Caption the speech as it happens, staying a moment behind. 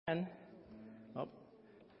Oh.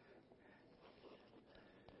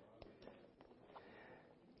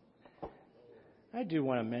 I do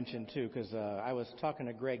want to mention, too, because I was talking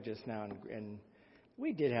to Greg just now, and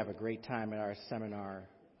we did have a great time at our seminar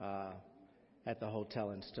at the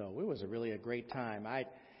hotel in Stowe. It was really a great time.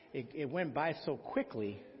 It went by so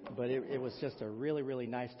quickly, but it was just a really, really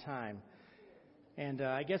nice time. And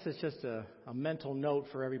I guess it's just a mental note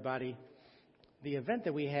for everybody. The event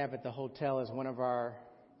that we have at the hotel is one of our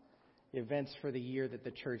events for the year that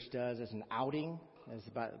the church does as an outing. That's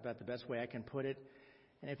about the best way I can put it.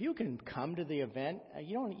 And if you can come to the event,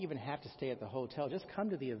 you don't even have to stay at the hotel. Just come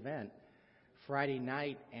to the event Friday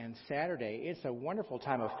night and Saturday. It's a wonderful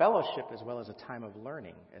time of fellowship as well as a time of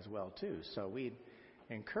learning as well, too. So we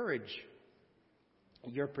encourage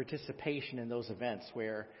your participation in those events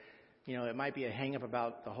where, it might be a hang-up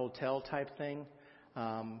about the hotel type thing.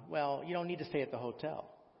 Well, you don't need to stay at the hotel.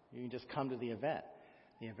 You can just come to the event.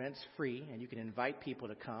 The event's free, and you can invite people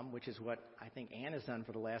to come, which is what I think Ann has done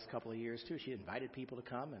for the last couple of years, too. She invited people to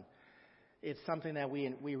come, and it's something that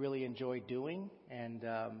we really enjoy doing, and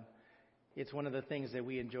it's one of the things that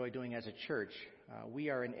we enjoy doing as a church. We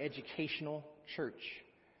are an educational church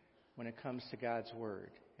when it comes to God's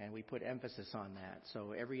Word, and we put emphasis on that.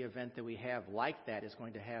 So every event that we have like that is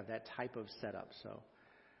going to have that type of setup. So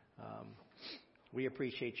we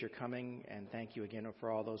appreciate your coming, and thank you again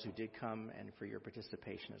for all those who did come and for your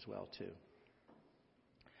participation as well, too.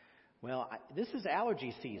 Well, this is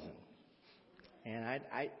allergy season, and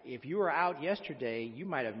if you were out yesterday, you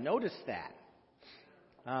might have noticed that.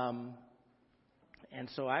 And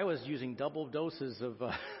so I was using double doses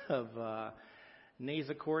of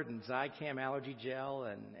Nasacort and Zicam allergy gel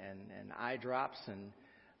and eye drops, and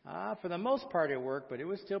for the most part it worked, but it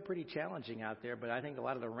was still pretty challenging out there. But I think a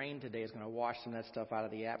lot of the rain today is going to wash some of that stuff out of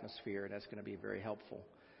the atmosphere, and that's going to be very helpful.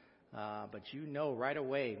 But right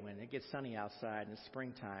away when it gets sunny outside in the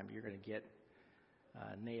springtime, you're going to get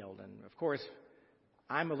nailed. And of course,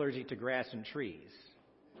 I'm allergic to grass and trees.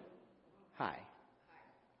 Hi.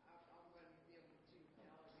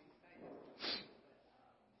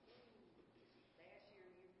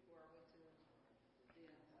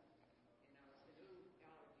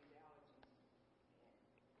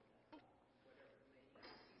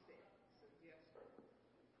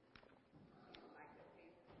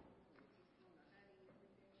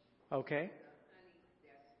 Okay.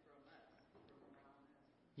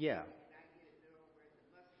 Yeah.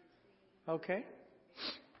 Okay.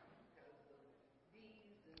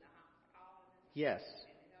 Yes.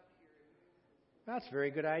 That's a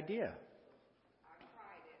very good idea.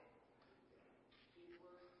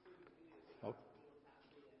 Oh.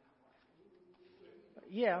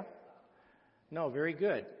 Yeah. No, very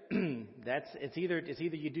good. It's either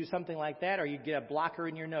you do something like that or you get a blocker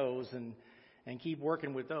in your nose and keep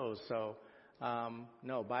working with those. So,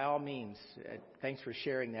 no, by all means, thanks for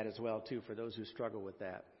sharing that as well, too, for those who struggle with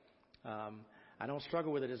that. I don't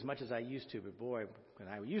struggle with it as much as I used to, but boy, when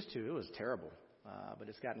I used to, it was terrible. But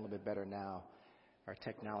it's gotten a little bit better now. Our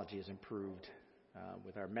technology has improved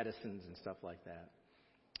with our medicines and stuff like that.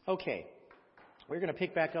 Okay, we're going to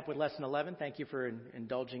pick back up with Lesson 11. Thank you for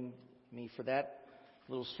indulging me for that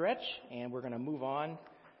little stretch, and we're going to move on.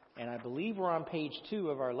 And I believe we're on page 2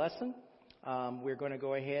 of our lesson. We're going to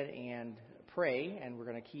go ahead and pray, and we're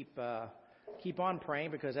going to keep on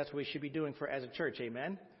praying because that's what we should be doing as a church. Amen?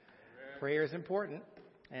 Amen. Prayer is important,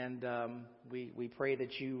 and we pray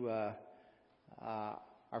that you are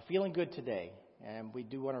feeling good today. And we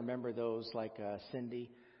do want to remember those like Cindy,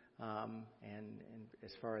 and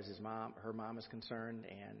as far as her mom is concerned,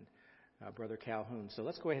 and Brother Calhoun. So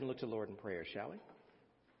let's go ahead and look to the Lord in prayer, shall we?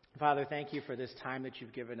 Father, thank you for this time that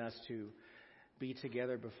you've given us to be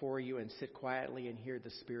together before you and sit quietly and hear the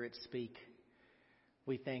Spirit speak.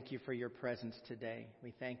 We thank you for your presence today.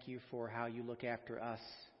 We thank you for how you look after us.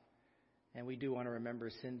 And we do want to remember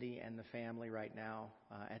Cindy and the family right now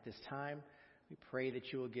at this time. We pray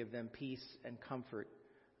that you will give them peace and comfort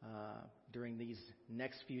during these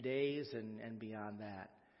next few days and beyond that.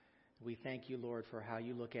 We thank you, Lord, for how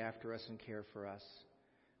you look after us and care for us.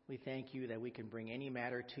 We thank you that we can bring any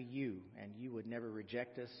matter to you, and you would never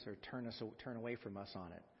reject us or turn away from us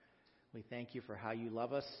on it. We thank you for how you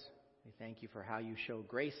love us. We thank you for how you show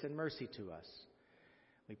grace and mercy to us.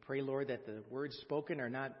 We pray, Lord, that the words spoken are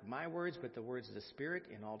not my words, but the words of the Spirit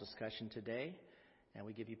in all discussion today. And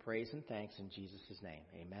we give you praise and thanks in Jesus' name.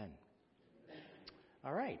 Amen.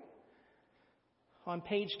 All right. On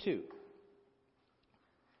page 2.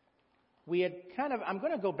 I'm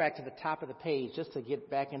going to go back to the top of the page just to get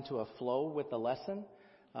back into a flow with the lesson.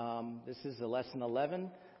 This is the lesson 11.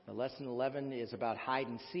 The lesson 11 is about hide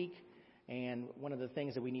and seek. And one of the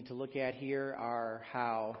things that we need to look at here are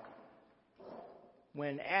how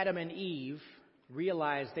when Adam and Eve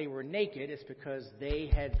realized they were naked, it's because they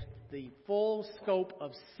had the full scope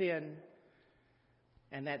of sin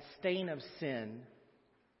and that stain of sin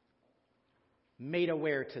made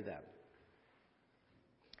aware to them.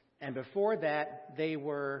 And before that, they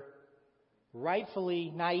were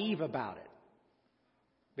rightfully naive about it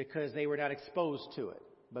because they were not exposed to it.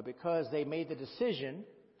 But because they made the decision,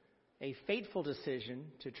 a fateful decision,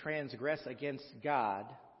 to transgress against God,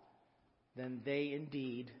 then they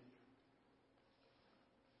indeed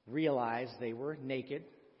realized they were naked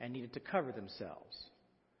and needed to cover themselves.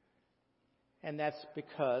 And that's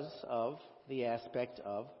because of the aspect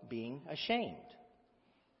of being ashamed.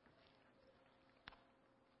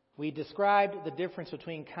 We described the difference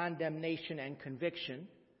between condemnation and conviction.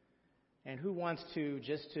 And who wants to,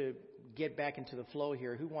 just to get back into the flow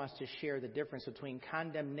here, who wants to share the difference between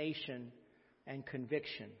condemnation and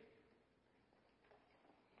conviction?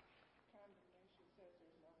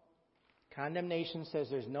 Condemnation says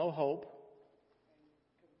there's no hope.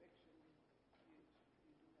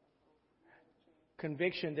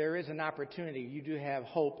 Conviction, there is an opportunity. You do have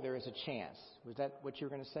hope. There is a chance. Was that what you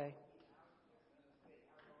were going to say?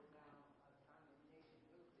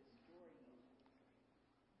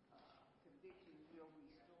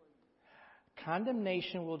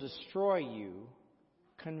 Condemnation will destroy you.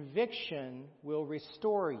 Conviction will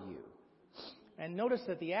restore you. And notice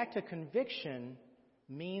that the act of conviction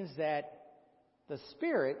means that the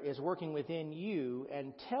Spirit is working within you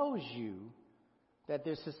and tells you that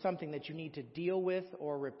this is something that you need to deal with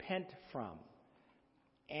or repent from.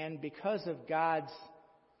 And because of God's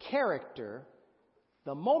character,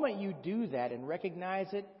 the moment you do that and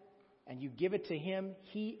recognize it and you give it to Him,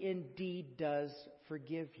 He indeed does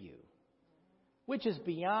forgive you, which is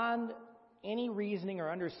beyond any reasoning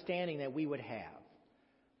or understanding that we would have.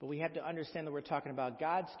 But we have to understand that we're talking about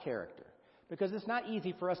God's character, because it's not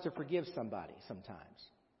easy for us to forgive somebody sometimes.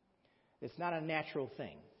 It's not a natural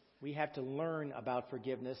thing. We have to learn about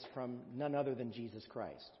forgiveness from none other than Jesus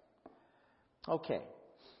Christ. Okay.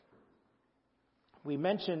 We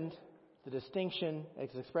mentioned the distinction as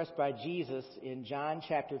expressed by Jesus in John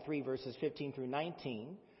chapter 3, verses 15 through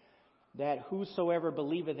 19, that whosoever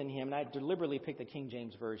believeth in Him, and I deliberately picked the King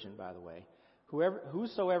James Version, by the way,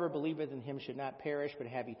 whosoever believeth in Him should not perish but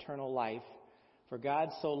have eternal life. For God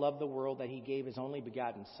so loved the world that He gave His only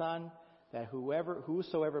begotten Son, that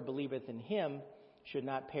whosoever believeth in Him should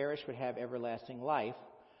not perish but have everlasting life.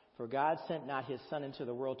 For God sent not His Son into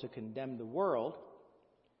the world to condemn the world,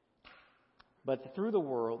 but that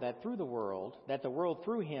the world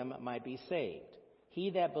through Him might be saved. He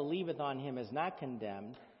that believeth on Him is not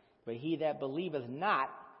condemned, but he that believeth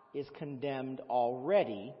not is condemned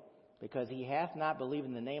already, because he hath not believed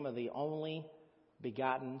in the name of the only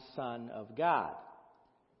begotten Son of God.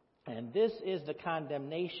 And this is the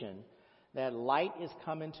condemnation, that light is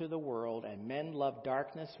come into the world, and men love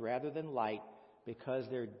darkness rather than light, because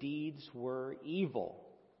their deeds were evil.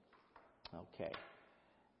 Okay.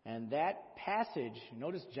 And that passage,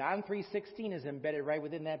 notice John 3:16 is embedded right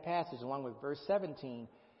within that passage, along with verse 17.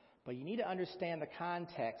 But you need to understand the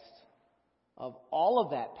context of all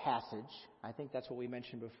of that passage. I think that's what we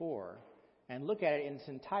mentioned before. And look at it in its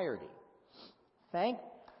entirety. Thank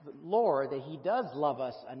the Lord that He does love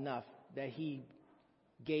us enough that He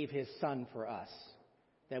gave His Son for us,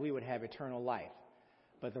 that we would have eternal life.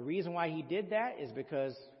 But the reason why He did that is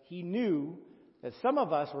because He knew that some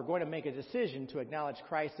of us were going to make a decision to acknowledge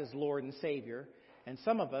Christ as Lord and Savior, and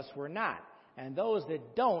some of us were not. And those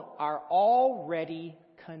that don't are already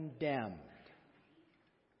condemned.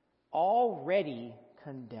 Already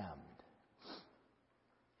condemned.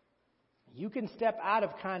 You can step out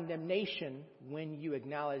of condemnation when you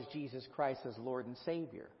acknowledge Jesus Christ as Lord and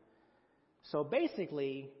Savior. So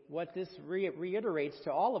basically, what this reiterates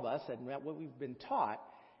to all of us, and what we've been taught,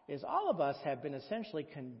 is all of us have been essentially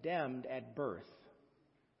condemned at birth.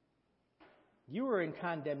 You were in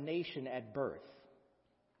condemnation at birth.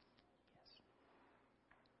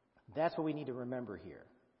 Yes. That's what we need to remember here.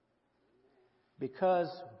 Because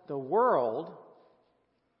the world,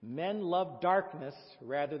 men love darkness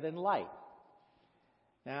rather than light.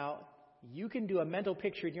 Now, you can do a mental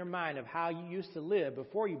picture in your mind of how you used to live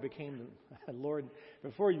before you became Lord,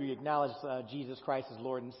 before you acknowledged Jesus Christ as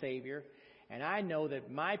Lord and Savior. And I know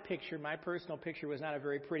that my personal picture, was not a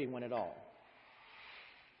very pretty one at all.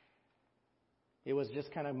 It was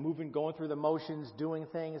just kind of going through the motions, doing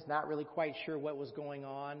things, not really quite sure what was going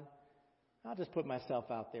on. I'll just put myself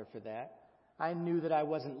out there for that. I knew that I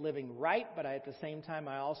wasn't living right, but at the same time,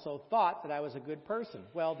 I also thought that I was a good person.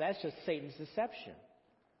 Well, that's just Satan's deception.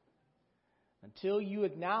 Until you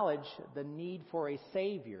acknowledge the need for a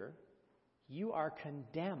Savior, you are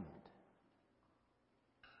condemned.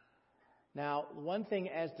 Now, one thing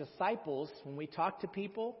as disciples, when we talk to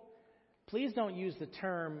people, please don't use the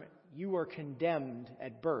term, you were condemned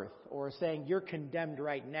at birth, or saying you're condemned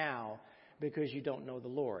right now because you don't know the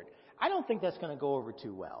Lord. I don't think that's going to go over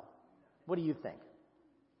too well. What do you think?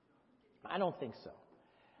 I don't think so.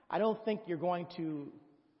 I don't think you're going to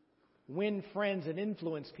win friends and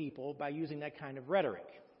influence people by using that kind of rhetoric,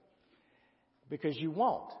 because you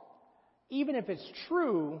won't. Even if it's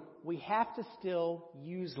true, we have to still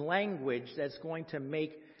use language that's going to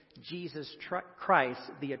make Jesus Christ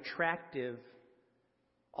the attractive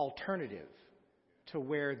alternative to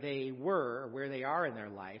where they were, where they are in their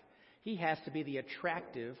life. He has to be the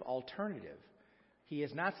attractive alternative. He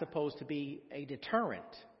is not supposed to be a deterrent.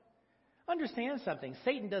 Understand something.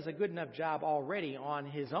 Satan does a good enough job already on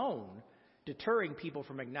his own, deterring people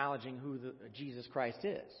from acknowledging who Jesus Christ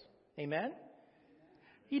is. Amen?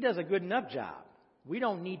 He does a good enough job. We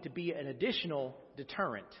don't need to be an additional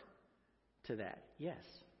deterrent to that. Yes.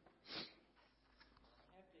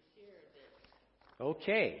 I have to share this.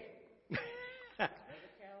 Okay.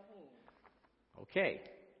 Brother Calhoun Okay.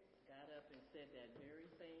 got up and said that very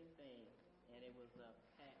same thing, and it was a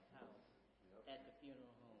packed house at the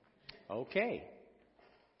funeral home. Okay.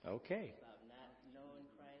 Okay. About not knowing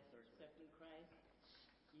Christ or accepting Christ,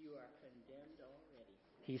 you are condemned already.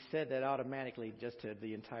 He said that automatically just to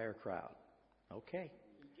the entire crowd. Okay.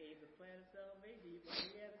 He gave the plan of salvation when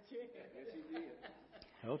he had a chance. Yes, he did.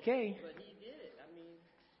 Okay. But he did it. I mean,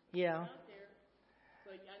 Yeah. out there.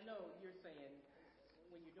 So I know you're saying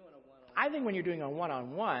when you're doing a one-on-one. I think when you're doing a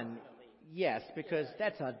one-on-one, yes, because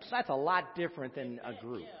that's a lot different than a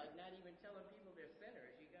group. Yeah, not even telling people they're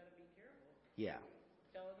sinners. You got to be careful Yeah.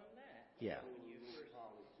 telling them that. Yeah. When you first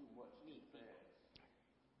meet people.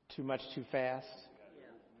 Too much too fast.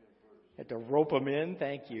 Yeah. Had to rope them in.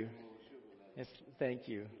 Thank you. Yes, thank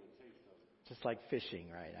you. Just like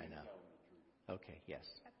fishing, right? I know. Okay. Yes.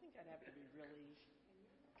 I think I'd have to be really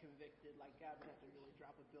convicted, like God would have to really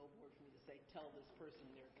drop a billboard for me to say, tell this person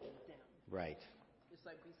they're condemned. Right. Just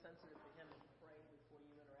like be sensitive to him and pray before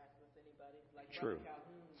you interact with anybody. Like True. Brother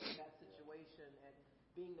Calhoun in that situation and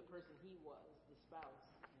being the person he was, the spouse,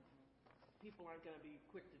 people aren't going to be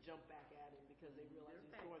quick to jump back at him because they realize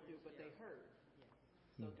he's going through, but they heard.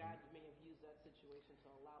 So God may have used that situation to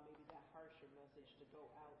allow maybe that harsher message to go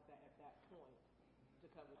out at that point to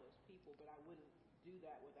cover those people, but I wouldn't do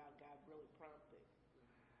that without God really prompting.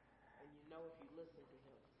 And you know if you listen to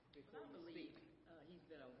him before I you believe speak. he's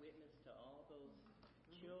been a witness to all those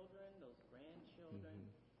children, those grandchildren,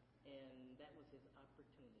 and that was his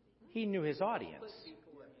opportunity. He knew his audience. Put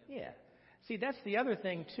before him. Yeah. See, that's the other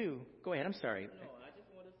thing too. Go ahead. I'm sorry. No, I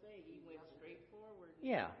just want to say he went straight forward.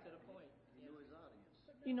 Yeah. To the point. He knew his audience.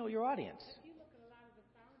 You know your audience. If you look at a lot of the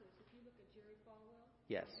founders, if you look at Jerry Falwell,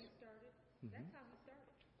 Yes. when he started, that's how he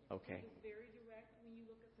started. Okay. He was very direct. When you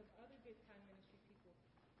look at some other big time ministry people,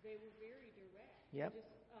 they were very direct. Yep.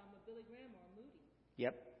 Just a Billy Graham or a Moody,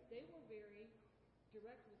 Yep. they were very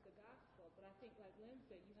direct with the gospel. But I think, like Lynn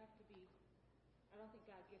said, you have to be. I don't think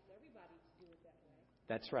God gets everybody to do it that way.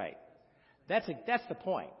 That's right. That's the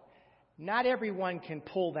point. Not everyone can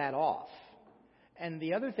pull that off. And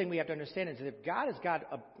the other thing we have to understand is that if God has got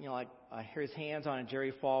his hands on a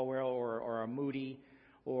Jerry Falwell or a Moody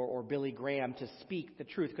or Billy Graham to speak the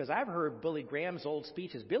truth, because I've heard Billy Graham's old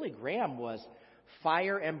speeches. Billy Graham was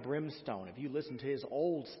fire and brimstone. If you listen to his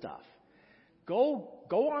old stuff, go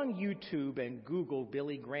on YouTube and Google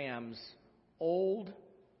Billy Graham's old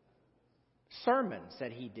sermons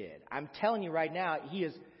that he did. I'm telling you right now,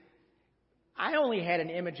 I only had an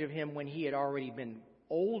image of him when he had already been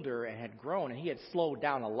older and had grown, and he had slowed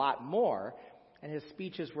down a lot more, and his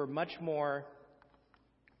speeches were much more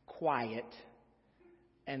quiet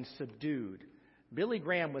and subdued. Billy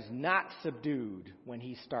Graham was not subdued when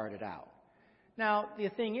he started out. Now, the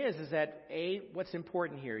thing is that, what's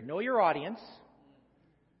important here? Know your audience.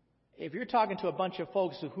 If you're talking to a bunch of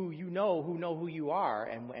folks who know who you are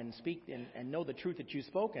and speak and know the truth that you've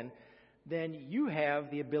spoken, then you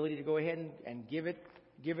have the ability to go ahead and give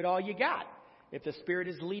it all you got, if the Spirit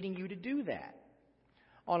is leading you to do that.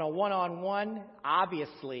 On a one-on-one,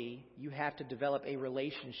 obviously, you have to develop a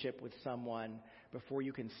relationship with someone before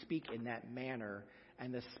you can speak in that manner,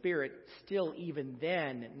 and the Spirit still even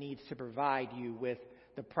then needs to provide you with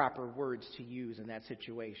the proper words to use in that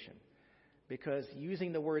situation. Because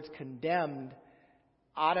using the words condemned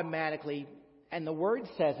automatically, and the word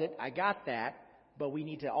says it, I got that, but we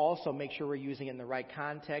need to also make sure we're using it in the right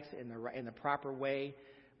context, in the proper way.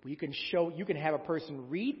 You can have a person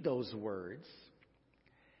read those words.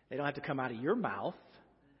 They don't have to come out of your mouth.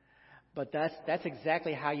 But that's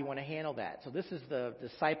exactly how you want to handle that. So this is the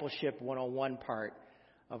discipleship 101 part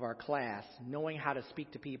of our class, knowing how to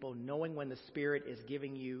speak to people, knowing when the Spirit is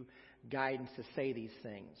giving you guidance to say these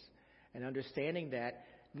things, and understanding that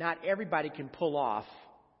not everybody can pull off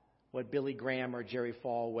what Billy Graham or Jerry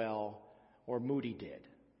Falwell or Moody did.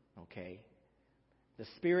 Okay? The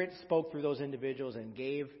Spirit spoke through those individuals and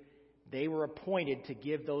they were appointed to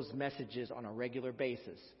give those messages on a regular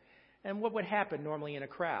basis. And what would happen normally in a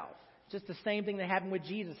crowd? Just the same thing that happened with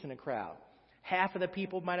Jesus in a crowd. Half of the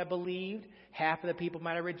people might have believed, half of the people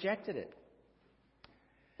might have rejected it.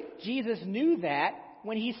 Jesus knew that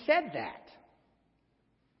when he said that.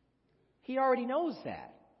 He already knows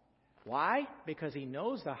that. Why? Because he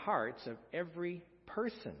knows the hearts of every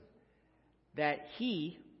person that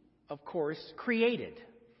he, of course, created.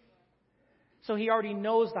 So he already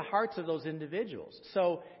knows the hearts of those individuals.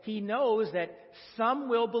 So he knows that some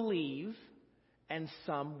will believe and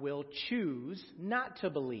some will choose not to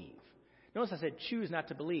believe. Notice I said choose not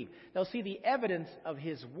to believe. They'll see the evidence of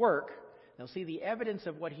his work. They'll see the evidence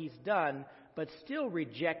of what he's done, but still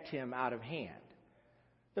reject him out of hand.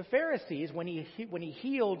 The Pharisees, when he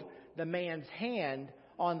healed the man's hand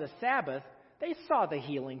on the Sabbath, they saw the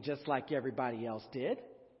healing just like everybody else did.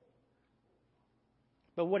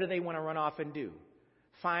 But what do they want to run off and do?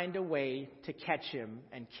 Find a way to catch him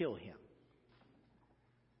and kill him.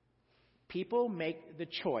 People make the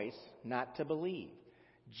choice not to believe.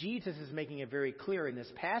 Jesus is making it very clear in this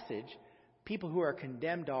passage. People who are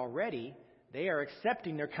condemned already, they are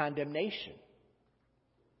accepting their condemnation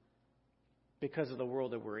because of the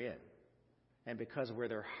world that we're in and because of where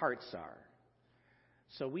their hearts are.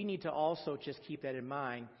 So we need to also just keep that in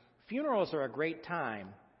mind. Funerals are a great time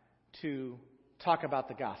to talk about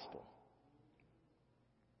the gospel.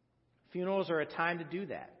 Funerals are a time to do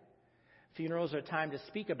that. Funerals are a time to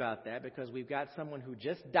speak about that because we've got someone who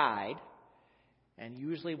just died. And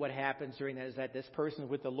usually what happens during that is that this person is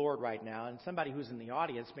with the Lord right now. And somebody who's in the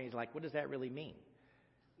audience may be like, what does that really mean?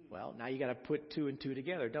 Well, now you got to put two and two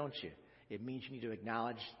together, don't you? It means you need to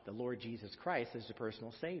acknowledge the Lord Jesus Christ as your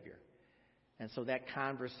personal Savior. And so that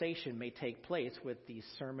conversation may take place with the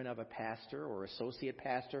sermon of a pastor or associate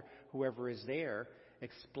pastor, whoever is there,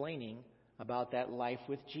 explaining about that life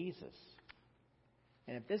with Jesus.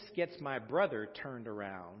 And if this gets my brother turned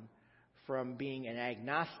around from being an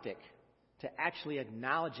agnostic to actually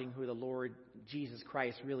acknowledging who the Lord Jesus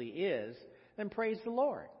Christ really is, then praise the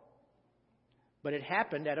Lord. But it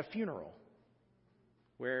happened at a funeral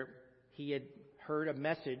where he had heard a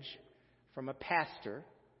message from a pastor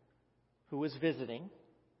who was visiting,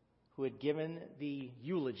 who had given the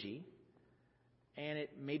eulogy, and it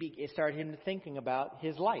started him thinking about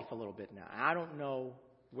his life a little bit now. I don't know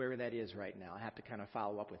where that is right now. I have to kind of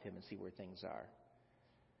follow up with him and see where things are.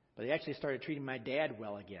 But he actually started treating my dad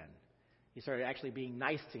well again. He started actually being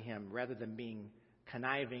nice to him rather than being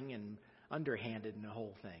conniving and underhanded in the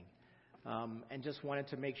whole thing. And just wanted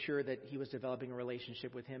to make sure that he was developing a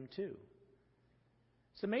relationship with him too.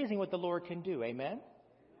 It's amazing what the Lord can do. Amen?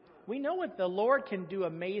 We know what the Lord can do,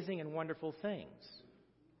 amazing and wonderful things.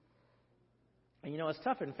 And it's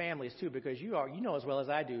tough in families too, because you know as well as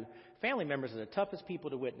I do, family members are the toughest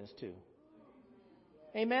people to witness to.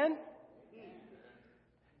 Amen?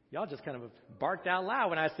 Y'all just kind of barked out loud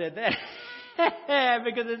when I said that.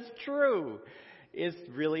 Because it's true. It's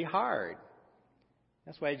really hard.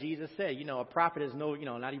 That's why Jesus said, a prophet is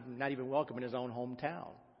not even welcome in his own hometown.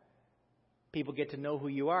 People get to know who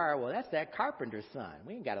you are. Well, that's that carpenter's son.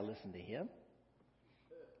 We ain't got to listen to him.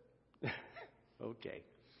 Okay.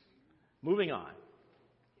 Moving on.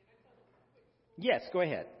 Yes, go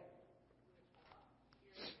ahead.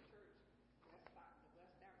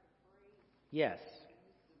 Yes.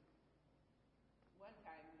 One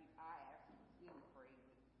time I asked we would pray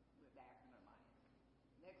with Akron Alliance.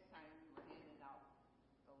 Next time we were handing out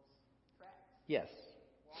those tracts. Yes.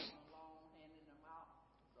 Walking along, handing them out.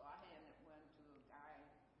 So I handed one to a guy,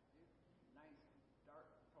 nice,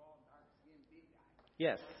 dark, tall, dark-skinned, big guy.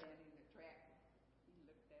 Yes. I handed him the tract. He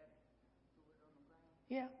looked at it, threw it on the ground.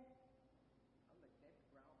 Yeah. I looked at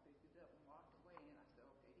the ground, picked it up, and walked away. And I said,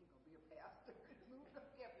 okay, he's going to be a pastor. Kept it moving.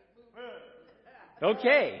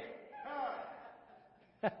 Okay.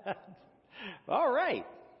 All right.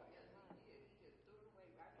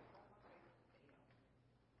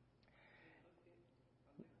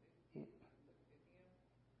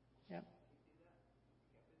 Yep.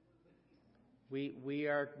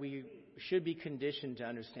 We should be conditioned to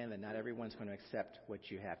understand that not everyone's going to accept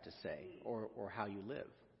what you have to say or how you live.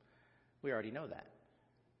 We already know that.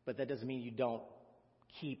 But that doesn't mean you don't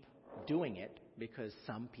keep doing it, because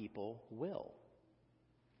some people will.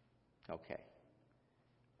 Okay.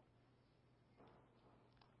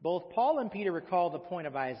 Both Paul and Peter recall the point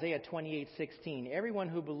of Isaiah 28:16. Everyone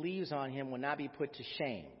who believes on him will not be put to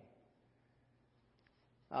shame.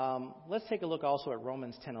 Let's take a look also at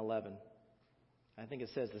Romans 10:11. I think it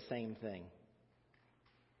says the same thing.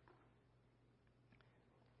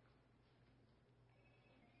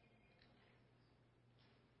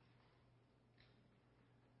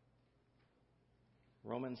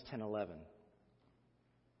 Romans 10:11.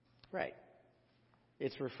 Right.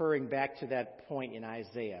 It's referring back to that point in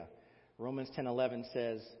Isaiah. Romans 10:11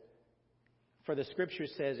 says, "For the Scripture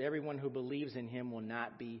says, everyone who believes in him will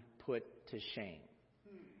not be put to shame."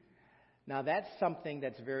 Now that's something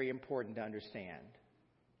that's very important to understand.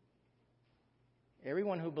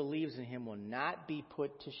 Everyone who believes in him will not be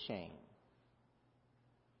put to shame.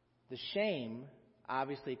 The shame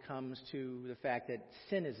obviously comes to the fact that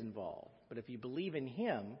sin is involved. But if you believe in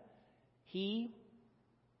him, he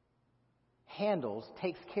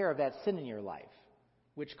takes care of that sin in your life,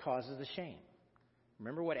 which causes the shame.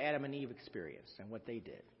 Remember what Adam and Eve experienced and what they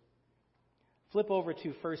did. Flip over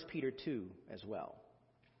to 1 Peter 2 as well.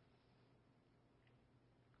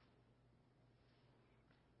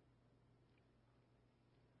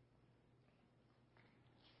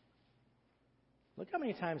 Look how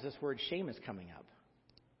many times this word shame is coming up.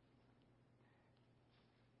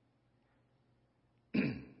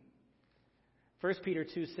 1 Peter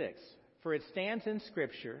 2:6. For it stands in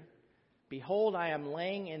Scripture, "Behold, I am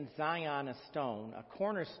laying in Zion a stone, a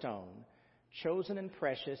cornerstone, chosen and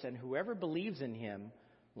precious, and whoever believes in him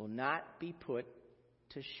will not be put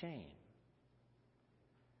to shame."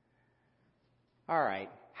 All right.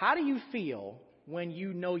 How do you feel when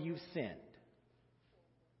you know you've sinned?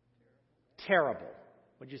 Terrible.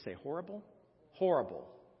 What did you say? Horrible? Horrible.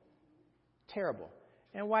 Terrible.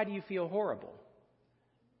 And why do you feel horrible?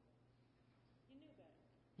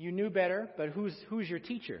 You knew better, but who's your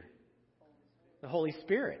teacher? The Holy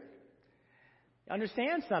Spirit.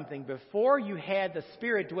 Understand something. Before you had the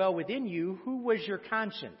Spirit dwell within you, who was your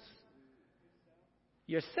conscience?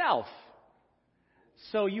 Yourself.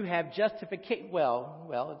 So you have justification.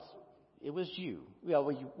 It was you.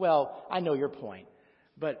 I know your point.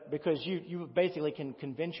 But because you basically can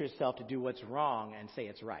convince yourself to do what's wrong and say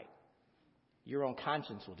it's right. Your own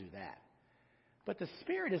conscience will do that. But the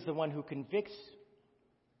Spirit is the one who convicts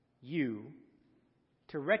you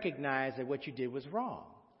to recognize that what you did was wrong.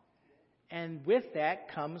 And with that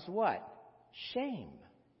comes what? Shame.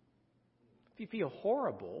 If you feel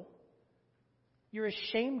horrible, you're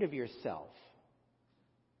ashamed of yourself.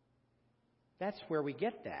 That's where we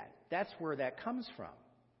get that. That's where that comes from.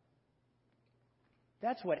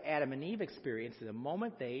 That's what Adam and Eve experienced the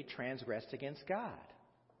moment they transgressed against God.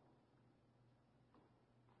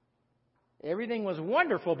 Everything was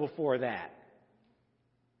wonderful before that.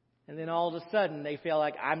 And then all of a sudden they feel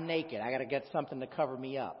like, I'm naked. I got to get something to cover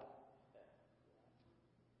me up.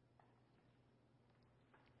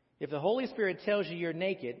 If the Holy Spirit tells you you're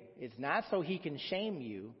naked, it's not so he can shame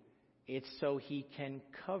you. It's so he can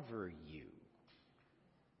cover you.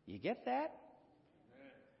 You get that?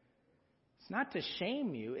 It's not to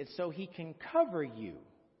shame you. It's so he can cover you.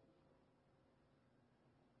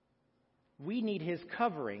 We need his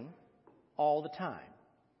covering all the time.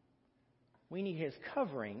 We need his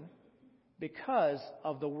covering because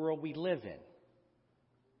of the world we live in.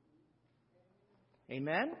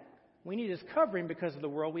 Amen? We need his covering because of the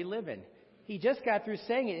world we live in. He just got through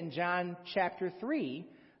saying it in John chapter 3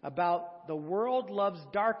 about the world loves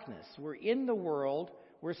darkness. We're in the world.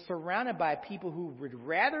 We're surrounded by people who would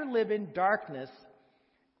rather live in darkness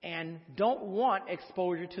and don't want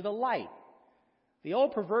exposure to the light. The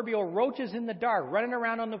old proverbial roaches in the dark running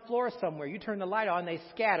around on the floor somewhere. You turn the light on, they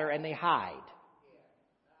scatter and they hide.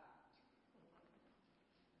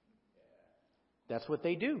 That's what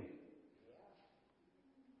they do.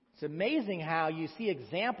 It's amazing how you see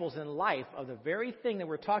examples in life of the very thing that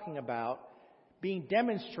we're talking about being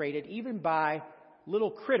demonstrated even by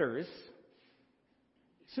little critters.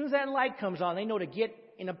 As soon as that light comes on, they know to get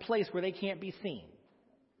in a place where they can't be seen.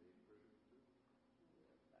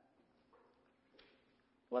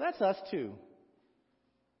 Well, that's us too.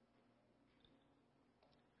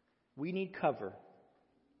 We need cover.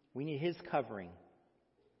 We need his covering.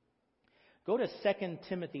 Go to 2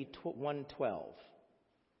 Timothy 1:12.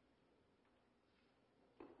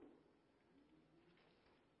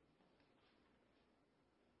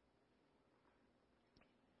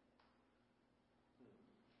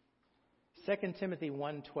 Second Timothy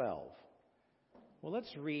 1:12. Well, let's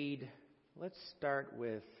start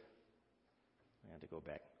with, I have to go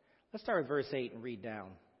back. Let's start with verse 8 and read down.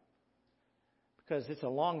 Because it's a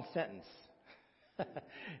long sentence.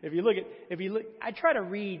 If you look, I try to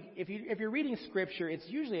read, if you're reading Scripture, it's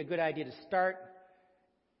usually a good idea to start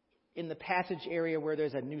in the passage area where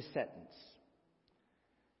there's a new sentence,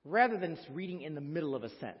 rather than reading in the middle of a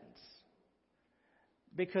sentence.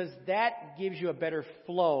 Because that gives you a better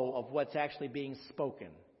flow of what's actually being spoken.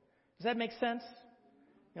 Does that make sense?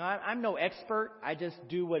 You know, I'm no expert. I just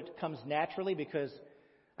do what comes naturally because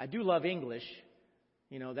I do love English.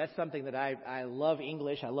 You know, that's something that I love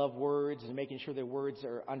English. I love words and making sure that words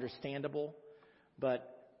are understandable. But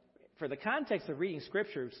for the context of reading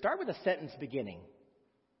Scripture, start with a sentence beginning.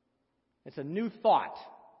 It's a new thought.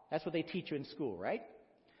 That's what they teach you in school, right?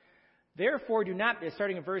 Therefore,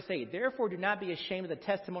 starting in verse 8, therefore do not be ashamed of the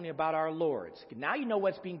testimony about our Lord. Now you know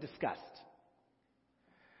what's being discussed.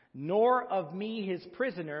 Nor of me his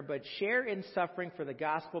prisoner, but share in suffering for the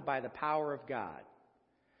gospel by the power of God,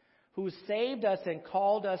 who saved us and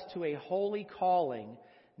called us to a holy calling,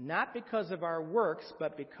 not because of our works,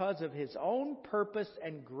 but because of his own purpose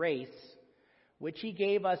and grace, which he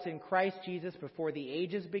gave us in Christ Jesus before the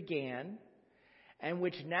ages began, and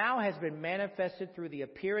which now has been manifested through the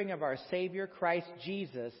appearing of our Savior Christ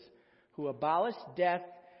Jesus, who abolished death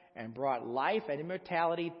and brought life and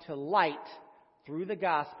immortality to light through the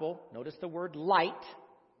gospel. Notice the word light,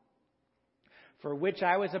 for which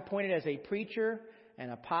I was appointed as a preacher,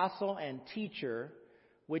 an apostle, and teacher,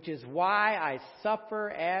 which is why I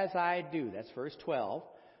suffer as I do. That's verse 12.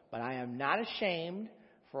 But I am not ashamed,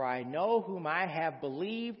 for I know whom I have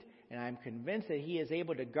believed, and I am convinced that he is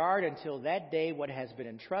able to guard until that day what has been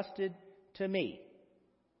entrusted to me.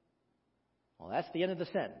 Well, that's the end of the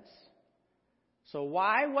sentence. So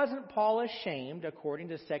why wasn't Paul ashamed according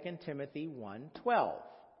to 2 Timothy 1:12?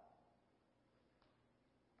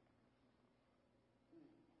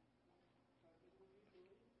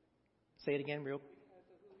 Say it again, real.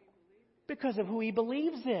 Because of who he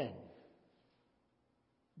believes in.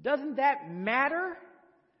 Doesn't that matter?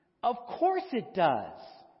 Of course it does.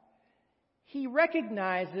 He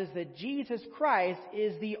recognizes that Jesus Christ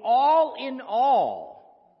is the all in all,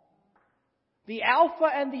 the Alpha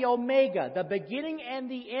and the Omega, the beginning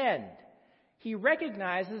and the end. He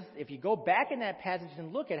recognizes, if you go back in that passage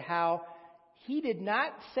and look at how he did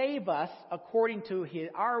not save us according to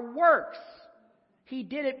our works. He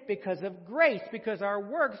did it because of grace, because our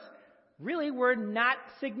works really were not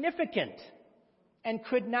significant and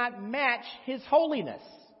could not match his holiness.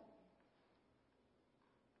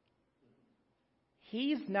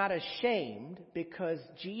 He's not ashamed because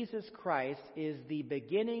Jesus Christ is the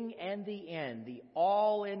beginning and the end, the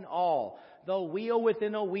all in all, the wheel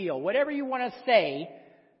within a wheel, whatever you want to say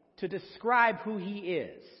to describe who he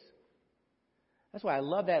is. That's why I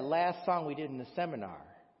love that last song we did in the seminar.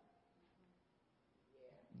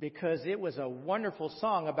 Because it was a wonderful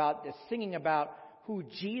song about singing about who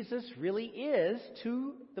Jesus really is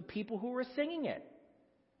to the people who were singing it.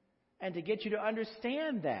 And to get you to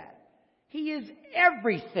understand that. He is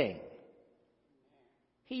everything.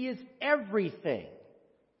 He is everything.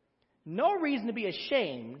 No reason to be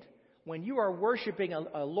ashamed when you are worshiping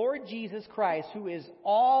a Lord Jesus Christ who is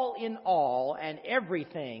all in all and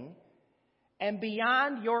everything and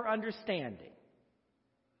beyond your understanding.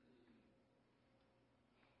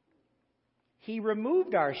 He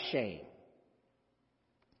removed our shame.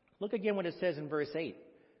 Look again what it says in verse 8.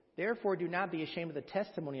 Therefore do not be ashamed of the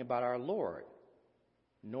testimony about our Lord,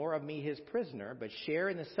 nor of me his prisoner, but share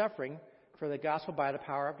in the suffering for the gospel by the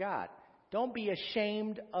power of God. Don't be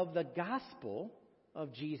ashamed of the gospel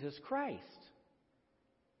of Jesus Christ,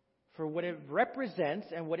 for what it represents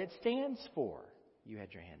and what it stands for. You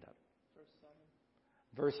had your hand up.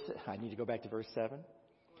 I need to go back to verse 7.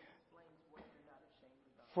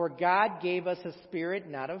 For God gave us a spirit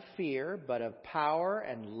not of fear, but of power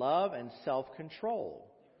and love and self-control.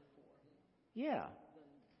 Yeah.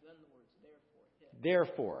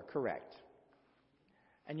 Therefore, correct.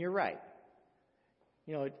 And you're right.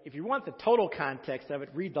 You know, if you want the total context of it,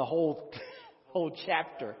 read the whole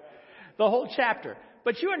chapter. The whole chapter.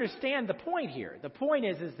 But you understand the point here. The point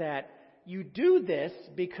is that you do this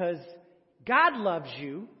because God loves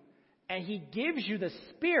you and he gives you the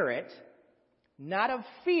Spirit not of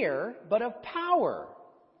fear, but of power.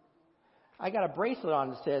 I got a bracelet on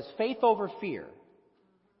that says faith over fear.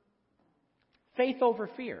 Faith over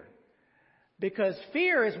fear. Because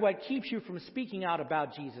fear is what keeps you from speaking out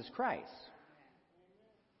about Jesus Christ.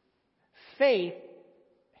 Faith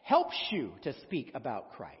helps you to speak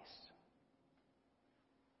about Christ.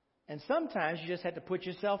 And sometimes you just have to put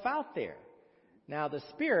yourself out there. Now, the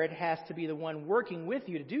Spirit has to be the one working with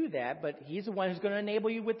you to do that, but he's the one who's going to enable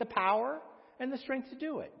you with the power and the strength to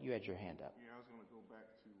do it. You had your hand up. Yeah, I was going to go back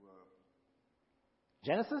to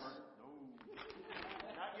Genesis?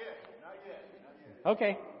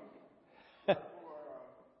 Okay.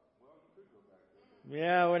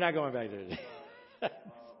 Yeah, we're not going back there. Verse 11,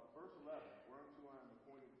 whereunto I am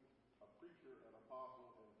appointed a preacher, an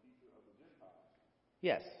apostle, and a teacher of the Gentiles.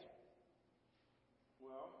 Yes.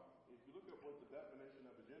 Well, if you look at what the definition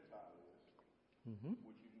of a Gentile is,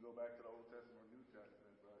 which you can go back to the Old Testament or New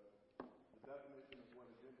Testament, but the definition of what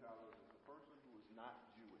a Gentile is a person who is not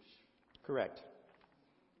Jewish. Correct.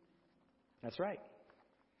 That's right.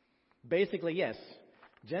 Basically, yes.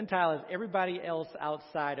 Gentile is everybody else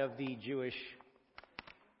outside of the Jewish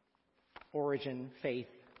origin, faith.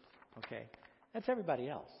 Okay. That's everybody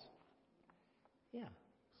else. Yeah.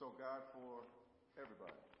 So God for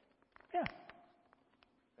everybody. Yeah.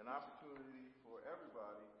 An opportunity for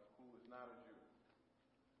everybody who is not a Jew.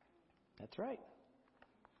 That's right.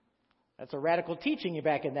 That's a radical teaching you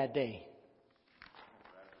back in that day.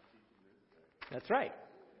 That's right.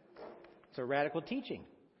 It's a radical teaching.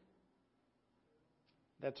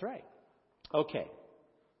 That's right. Okay.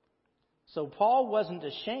 So Paul wasn't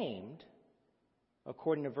ashamed,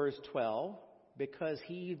 according to verse 12, because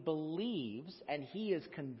he believes and he is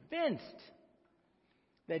convinced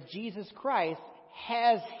that Jesus Christ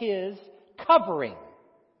has his covering,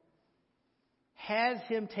 has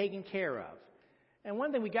him taken care of. And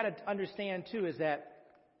one thing we got to understand too is that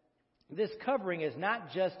this covering is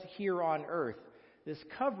not just here on earth. This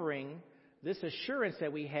covering, this assurance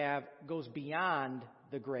that we have goes beyond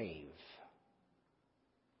the grave.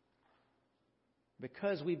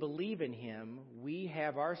 Because we believe in him, we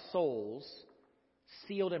have our souls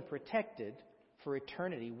sealed and protected for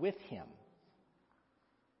eternity with him.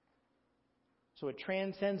 So it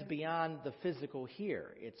transcends beyond the physical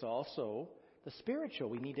here. It's also the spiritual.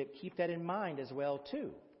 We need to keep that in mind as well,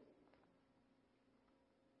 too.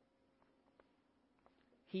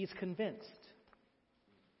 He's convinced.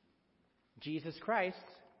 Jesus Christ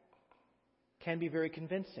can be very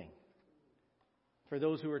convincing for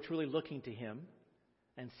those who are truly looking to him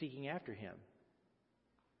and seeking after him.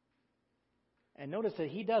 And notice that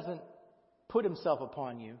he doesn't put himself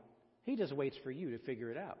upon you. He just waits for you to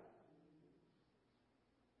figure it out.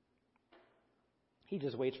 He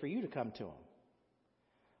just waits for you to come to him.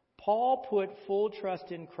 Paul put full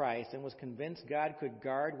trust in Christ and was convinced God could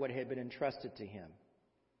guard what had been entrusted to him.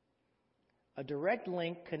 A direct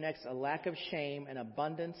link connects a lack of shame and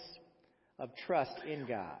abundance of trust in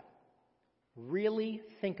God. Really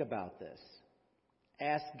think about this.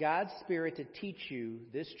 Ask God's Spirit to teach you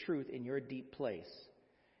this truth in your deep place.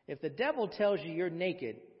 If the devil tells you you're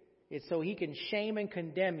naked, it's so he can shame and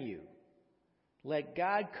condemn you. Let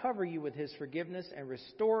God cover you with his forgiveness and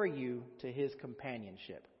restore you to his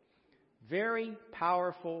companionship. Very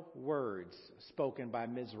powerful words spoken by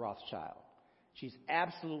Ms. Rothschild. She's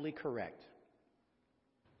absolutely correct.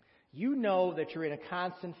 You know that you're in a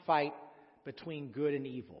constant fight between good and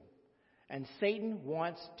evil. And Satan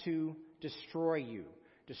wants to destroy you.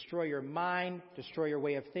 Destroy your mind, destroy your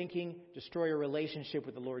way of thinking, destroy your relationship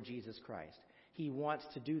with the Lord Jesus Christ. He wants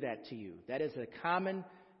to do that to you. That is a common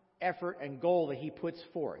effort and goal that he puts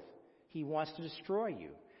forth. He wants to destroy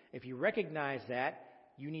you. If you recognize that,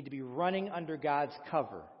 you need to be running under God's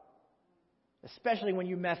cover, especially when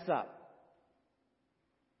you mess up.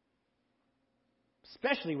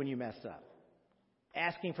 Especially when you mess up.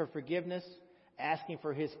 Asking for forgiveness, asking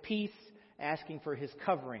for his peace, asking for his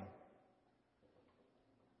covering.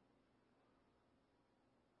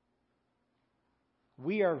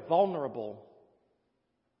 We are vulnerable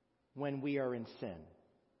when we are in sin.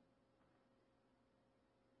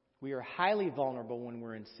 We are highly vulnerable when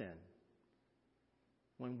we're in sin.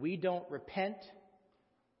 When we don't repent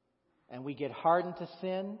and we get hardened to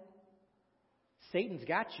sin, Satan's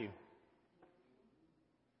got you.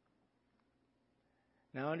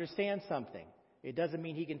 Now understand something. It doesn't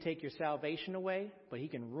mean he can take your salvation away, but he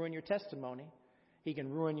can ruin your testimony. He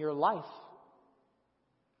can ruin your life.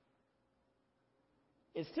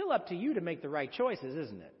 It's still up to you to make the right choices,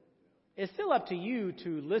 isn't it? It's still up to you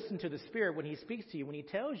to listen to the Spirit when he speaks to you, when he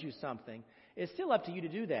tells you something. It's still up to you to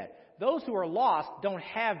do that. Those who are lost don't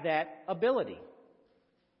have that ability.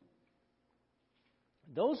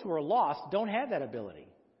 Those who are lost don't have that ability.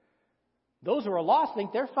 Those who are lost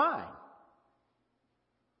think they're fine.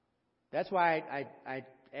 That's why I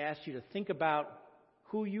asked you to think about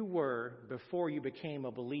who you were before you became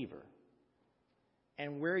a believer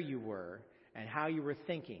and where you were and how you were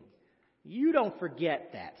thinking. You don't forget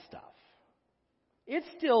that stuff. It's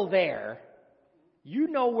still there. You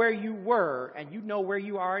know where you were and you know where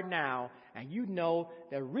you are now, and you know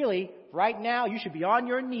that really right now you should be on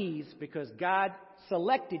your knees because God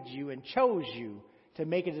selected you and chose you to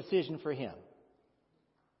make a decision for him.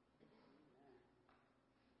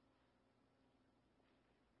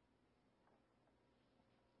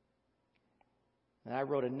 And I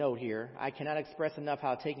wrote a note here. I cannot express enough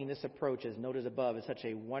how taking this approach, as noted above, is such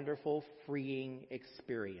a wonderful, freeing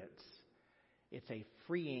experience. It's a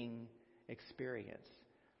freeing experience.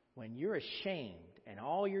 When you're ashamed and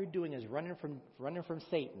all you're doing is running from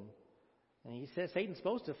Satan, and he says Satan's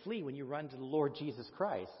supposed to flee when you run to the Lord Jesus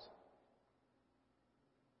Christ.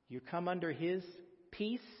 You come under his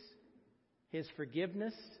peace, his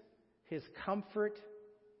forgiveness, his comfort,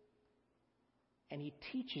 and he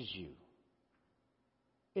teaches you.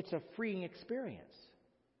 It's a freeing experience.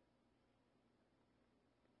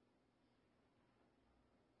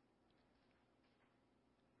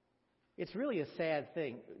 It's really a sad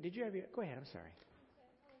thing. Did you have your... Go ahead, I'm sorry.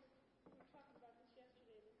 We were talking about this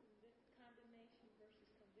yesterday, the condemnation versus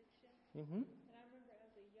conviction. Mm-hmm. And I remember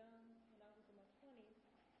when I was in my 20s,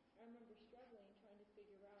 I remember struggling, trying to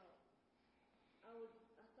figure out. I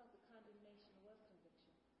thought the condemnation was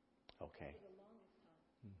conviction. Okay. For the longest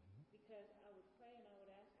time. Mm-hmm. Because I would pray and I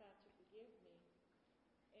would ask God to forgive me.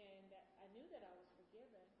 And I knew that I was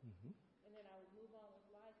forgiven. Mm-hmm. And then I would move on with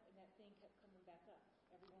life, and that thing kept coming back up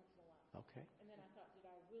every once in a while. Okay. And then I thought, did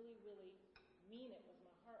I really, really mean it? Was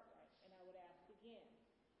my heart right? And I would ask again.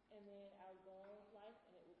 And then I would go on with life,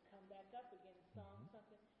 and it would come back up again,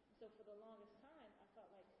 something. So for the longest time, I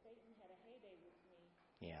felt like Satan had a heyday with me,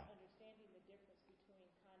 understanding the difference between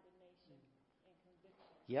condemnation and conviction.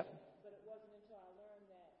 Yep. But it wasn't until I learned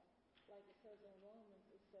that, like it says in Romans,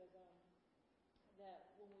 it says that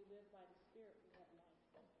when we live by the Spirit, we have life.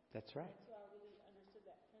 That's right. And so I really understood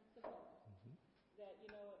that principle, that,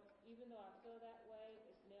 even though I feel that way,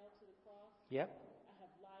 it's nailed to the cross. Yep. I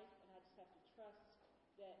have life, and I just have to trust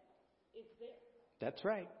that it's there. That's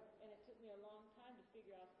right. And it took me a long time to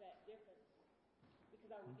figure out that difference,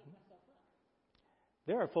 because I would beat myself up.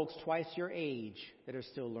 There are folks twice your age that are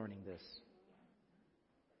still learning this.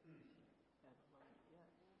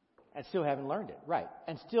 And still haven't learned it. Right.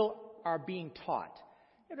 And still are being taught.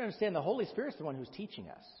 You have to understand the Holy Spirit's the one who's teaching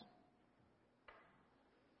us.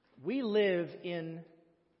 We live in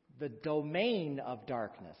the domain of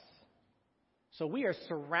darkness. So we are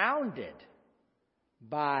surrounded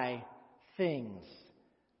by things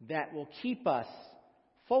that will keep us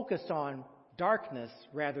focused on darkness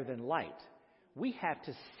rather than light. We have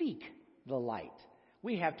to seek the light.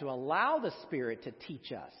 We have to allow the Spirit to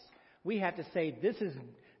teach us. We have to say, this is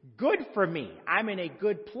good for me. I'm in a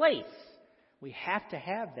good place. We have to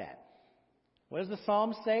have that. What does the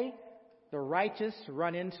Psalm say? The righteous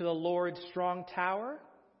run into the Lord's strong tower,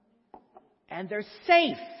 and they're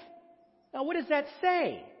safe. Now, what does that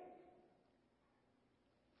say?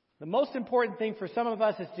 The most important thing for some of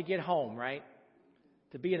us is to get home, right?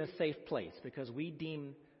 To be in a safe place, because we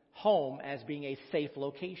deem home as being a safe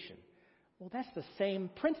location. Well, that's the same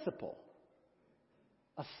principle.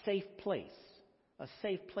 A safe place. A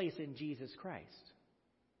safe place in Jesus Christ.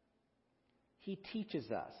 He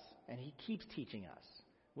teaches us, and He keeps teaching us.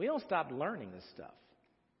 We don't stop learning this stuff.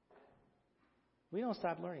 We don't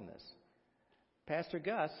stop learning this. Pastor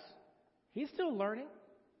Gus, he's still learning.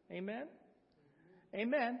 Amen?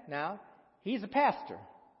 Amen. Now, he's a pastor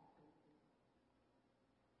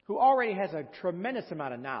who already has a tremendous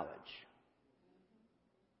amount of knowledge.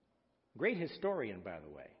 Great historian, by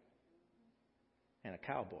the way, and a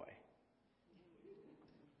cowboy.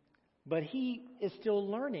 But he is still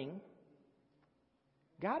learning.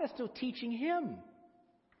 God is still teaching him.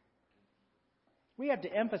 We have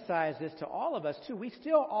to emphasize this to all of us, too. We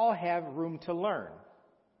still all have room to learn.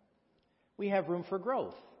 We have room for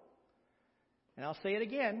growth. And I'll say it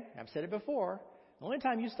again. I've said it before. The only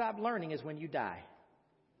time you stop learning is when you die.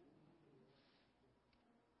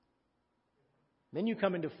 Then you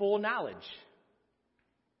come into full knowledge.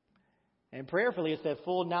 And prayerfully, it's that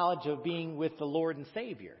full knowledge of being with the Lord and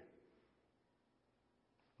Savior.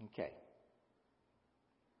 Okay.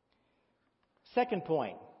 Second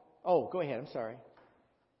point. Oh, go ahead. I'm sorry.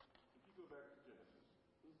 You go back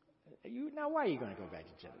to Genesis. Now, why are you going to go back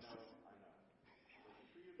to Genesis? I know. The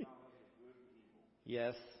tree of knowledge of good and evil.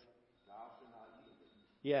 Yes. Thou shalt not eat of it.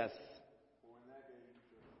 Yes. For in that day you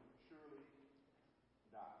shall surely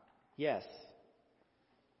die. Yes.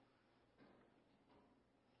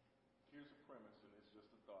 Here's a premise, and it's just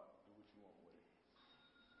a thought. Do what you want with it.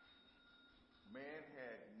 Man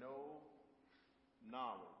had no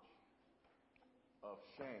knowledge of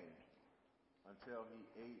shame until he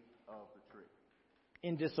ate of the tree.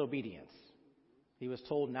 In disobedience. He was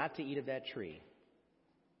told not to eat of that tree.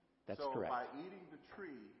 That's correct. So by eating the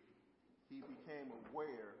tree, he became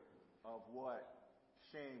aware of what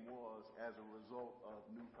shame was as a result of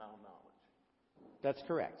newfound knowledge. That's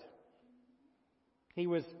correct. He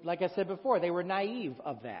was, like I said before, they were naive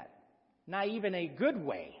of that. Naive in a good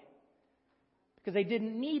way. because they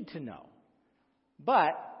didn't need to know.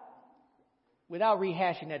 But without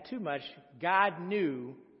rehashing that too much, God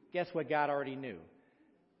knew, guess what God already knew?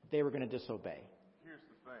 They were going to disobey. Here's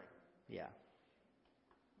the thing. Yeah.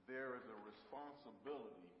 There is a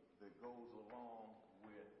responsibility that goes along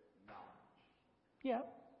with knowledge. Yeah.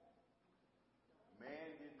 Man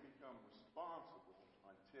didn't become responsible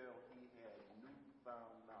until he had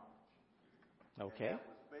newfound knowledge. Okay. And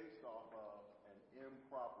that was based off of an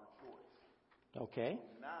improper choice. Okay.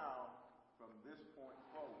 Now, from this point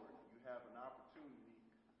forward, you have an opportunity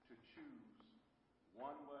to choose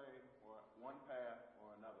one way or one path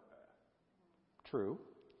or another path. True.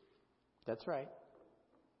 That's right.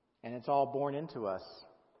 And it's all born into us.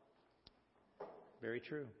 Very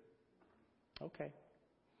true. Okay.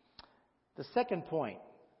 The second point,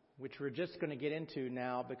 which we're just going to get into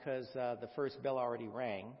now because the first bell already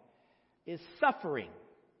rang, is suffering.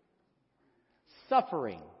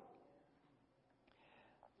 Suffering.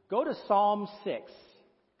 Go to Psalm 6.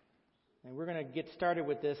 And we're going to get started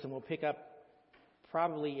with this, and we'll pick up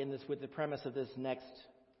probably in this with the premise of this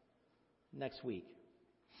next week.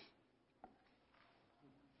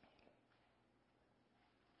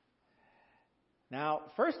 Now,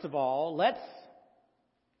 first of all, let's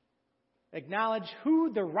acknowledge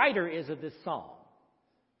who the writer is of this psalm.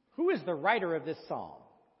 Who is the writer of this psalm?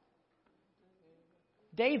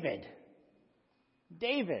 David.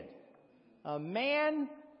 David. A man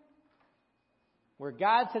where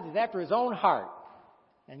God says he's after his own heart.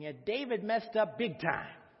 And yet David messed up big time.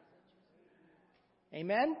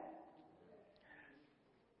 Amen?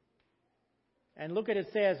 And look at it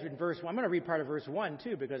says in verse 1. I'm going to read part of verse 1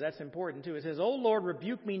 too, because that's important too. It says, O Lord,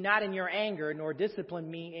 rebuke me not in your anger, nor discipline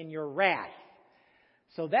me in your wrath.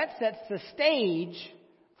 So that sets the stage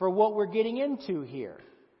for what we're getting into here.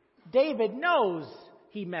 David knows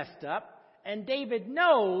he messed up, and David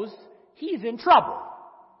knows he's in trouble.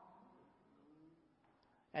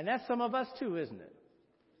 And that's some of us too, isn't it?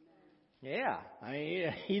 Yeah. I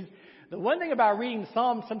mean, he's the one thing about reading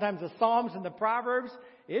Psalms, sometimes the Psalms and the Proverbs,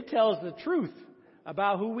 it tells the truth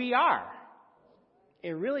about who we are.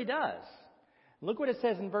 It really does. Look what it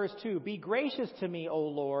says in verse 2. Be gracious to me, O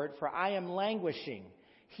Lord, for I am languishing.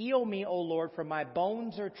 Heal me, O Lord, for my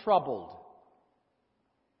bones are troubled.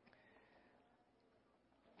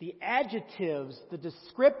 The adjectives, the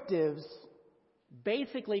descriptives,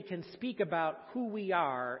 basically can speak about who we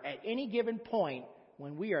are at any given point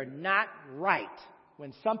when we are not right,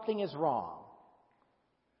 when something is wrong.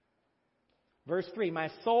 Verse 3, my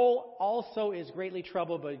soul also is greatly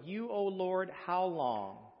troubled, but you, O Lord, how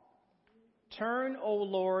long? Turn, O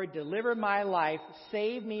Lord, deliver my life,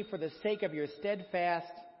 save me for the sake of your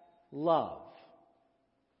steadfast love.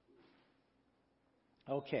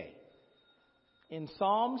 Okay. In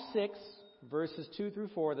Psalm 6, verses 2 through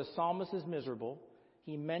 4, the psalmist is miserable.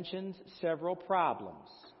 He mentions several problems.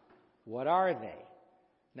 What are they?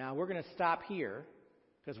 Now, we're going to stop here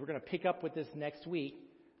because we're going to pick up with this next week.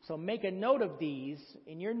 So make a note of these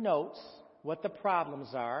in your notes, what the problems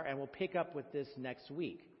are, and we'll pick up with this next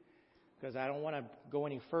week. Because I don't want to go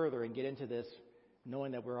any further and get into this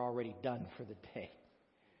knowing that we're already done for the day.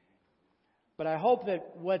 But I hope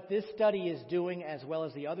that what this study is doing, as well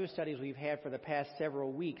as the other studies we've had for the past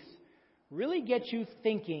several weeks, really get you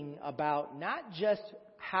thinking about not just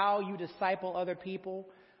how you disciple other people,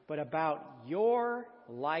 but about your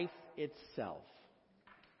life itself.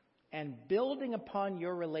 And building upon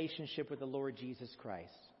your relationship with the Lord Jesus Christ.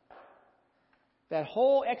 That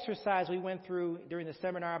whole exercise we went through during the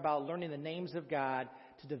seminar about learning the names of God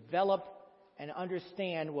to develop and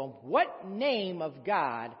understand, well, what name of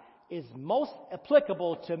God is most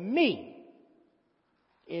applicable to me?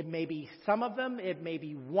 It may be some of them. It may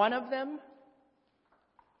be one of them.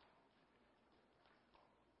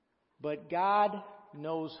 But God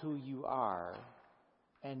knows who you are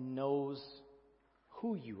and knows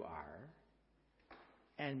who you are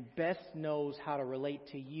and best knows how to relate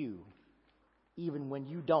to you even when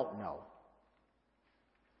you don't know.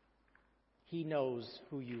 He knows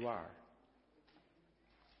who you are.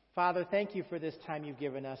 Father, thank you for this time you've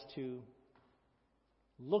given us to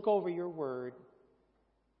look over your word,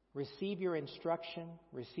 receive your instruction,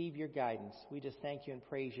 receive your guidance. We just thank you and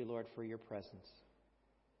praise you, Lord, for your presence.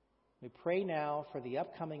 We pray now for the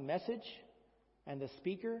upcoming message and the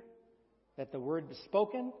speaker, that the word is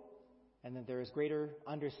spoken, and that there is greater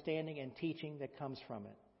understanding and teaching that comes from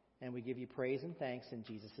it. And we give you praise and thanks in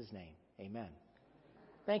Jesus' name. Amen.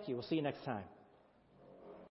 Thank you. We'll see you next time.